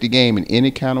disrespect the game in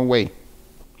any kind of way,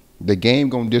 the game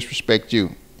gonna disrespect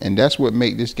you. And that's what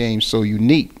makes this game so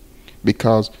unique,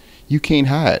 because you can't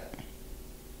hide.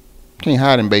 You can't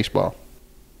hide in baseball.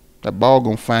 That ball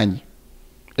gonna find you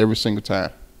every single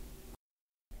time.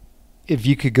 If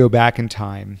you could go back in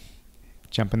time,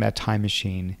 jump in that time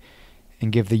machine,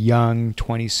 and give the young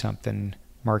 20-something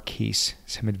Marquis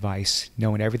some advice,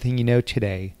 knowing everything you know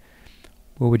today,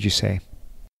 what would you say?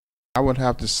 I would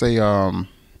have to say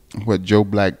what Joe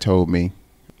Black told me,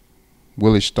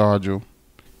 Willie Stargell,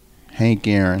 Hank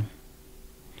Aaron,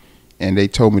 and they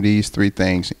told me these 3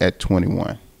 things at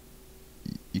 21.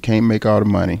 You can't make all the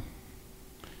money,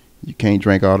 you can't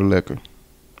drink all the liquor,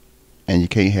 and you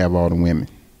can't have all the women.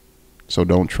 So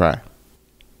don't try.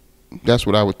 That's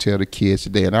what I would tell the kids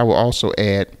today. And I will also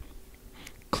add,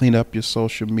 clean up your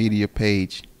social media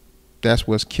page. That's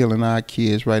what's killing our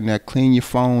kids right now. Clean your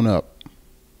phone up.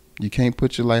 You can't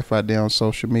put your life out there on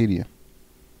social media.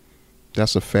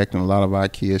 That's affecting a lot of our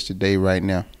kids today right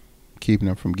now, keeping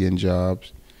them from getting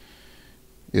jobs.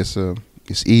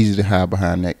 it's easy to hide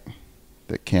behind that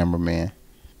camera, man.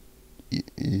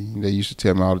 They used to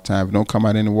tell me all the time, if you don't come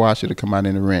out in the wash, it'll come out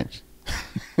in the rinse.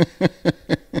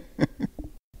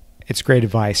 It's great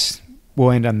advice.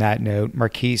 We'll end on that note.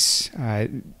 Marquis, this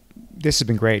has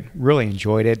been great. Really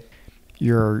enjoyed it.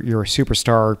 You're a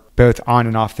superstar both on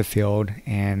and off the field,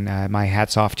 and my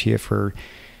hat's off to you for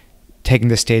taking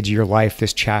this stage of your life,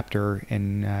 this chapter,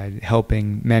 and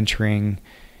helping, mentoring,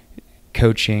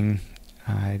 coaching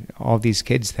all these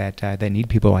kids that need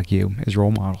people like you as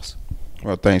role models.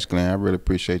 Well, thanks, Glenn. I really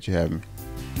appreciate you having me.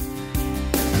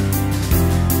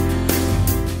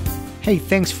 Hey,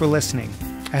 thanks for listening.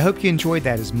 I hope you enjoyed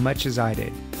that as much as I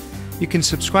did. You can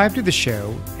subscribe to the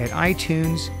show at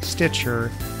iTunes, Stitcher,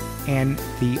 and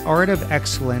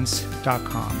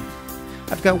theartofexcellence.com.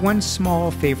 I've got one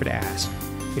small favor to ask.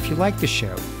 If you like the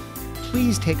show,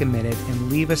 please take a minute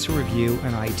and leave us a review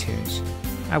on iTunes.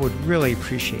 I would really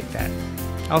appreciate that.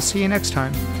 I'll see you next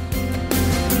time.